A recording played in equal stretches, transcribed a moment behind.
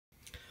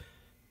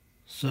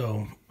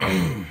So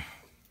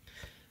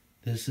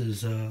this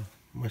is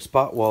my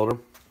spot welder.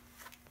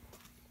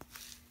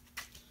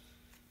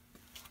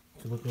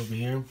 If you look over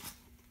here,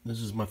 this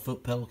is my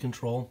foot pedal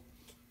control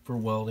for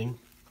welding.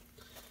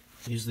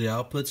 These are the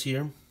outputs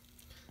here.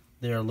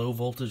 They are low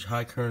voltage,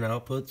 high current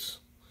outputs,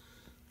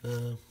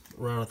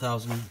 around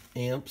 1,000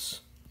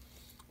 amps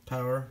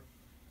power.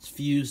 It's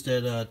fused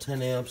at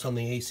 10 amps on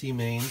the AC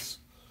mains,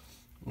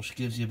 which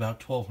gives you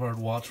about 1,200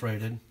 watts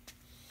rated.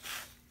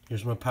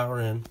 Here's my power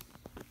in.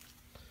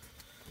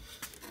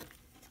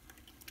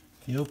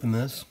 If you open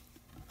this,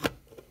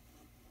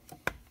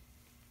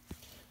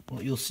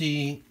 what you'll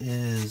see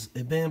is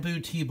a bamboo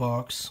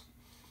T-box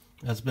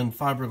that's been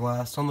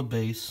fiberglassed on the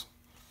base.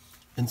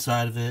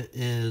 Inside of it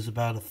is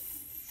about a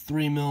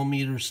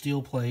 3mm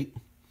steel plate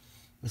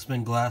that's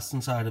been glassed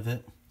inside of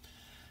it.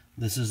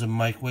 This is a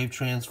microwave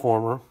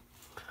transformer.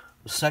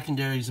 The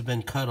secondaries have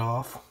been cut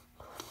off.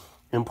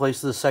 In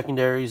place of the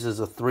secondaries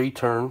is a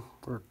 3-turn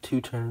or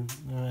 2-turn.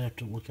 I have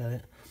to look at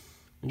it.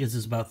 I guess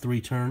it's about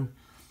 3-turn.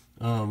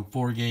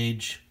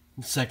 4-gauge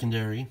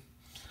secondary.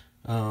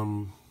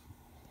 I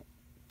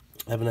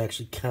haven't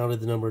actually counted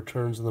the number of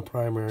turns in the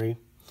primary,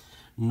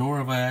 nor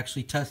have I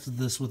actually tested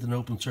this with an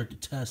open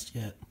circuit test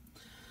yet.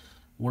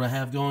 What I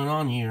have going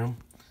on here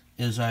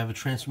is I have a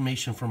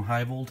transformation from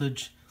high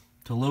voltage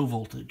to low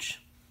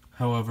voltage.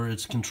 However,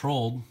 it's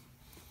controlled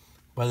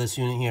by this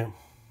unit here.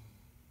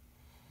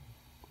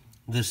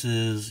 This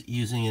is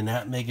using an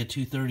Atmega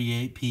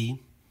 238P,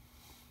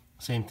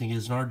 same thing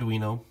as an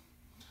Arduino.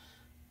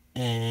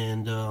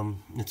 And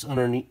it's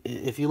underneath.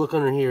 If you look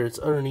under here, it's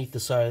underneath the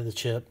side of the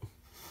chip.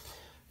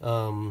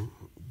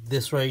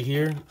 This right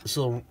here,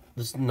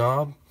 this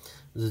knob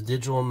is a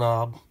digital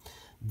knob.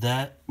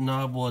 That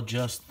knob will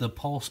adjust the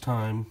pulse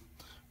time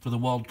for the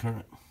weld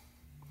current.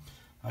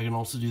 I can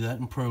also do that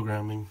in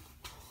programming.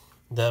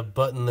 That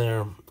button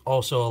there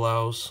also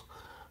allows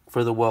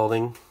for the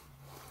welding,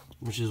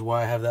 which is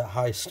why I have that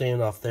high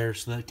standoff there,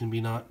 so that it can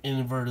be not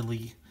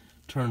inadvertently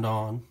turned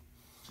on.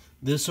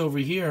 This over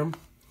here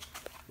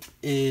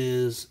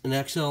is an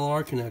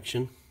XLR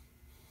connection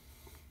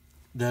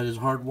that is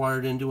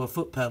hardwired into a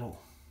foot pedal.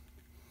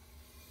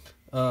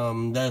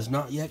 That is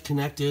not yet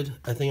connected.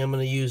 I think I'm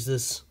going to use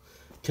this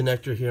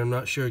connector here. I'm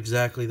not sure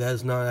exactly. That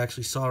is not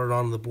actually soldered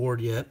on the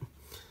board yet.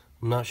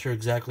 I'm not sure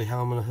exactly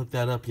how I'm going to hook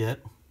that up yet.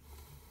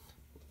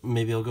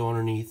 Maybe I'll go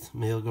underneath.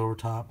 Maybe I'll go over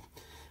top.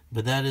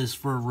 But that is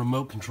for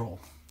remote control.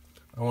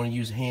 I want to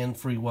use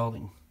hand-free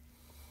welding.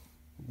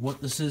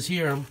 What this is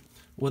here,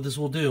 what this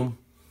will do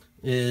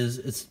is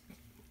it's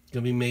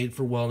going to be made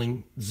for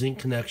welding zinc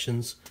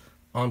connections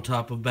on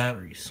top of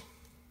batteries.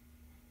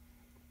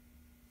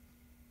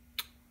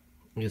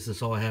 I guess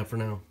that's all I have for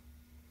now.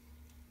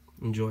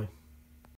 Enjoy.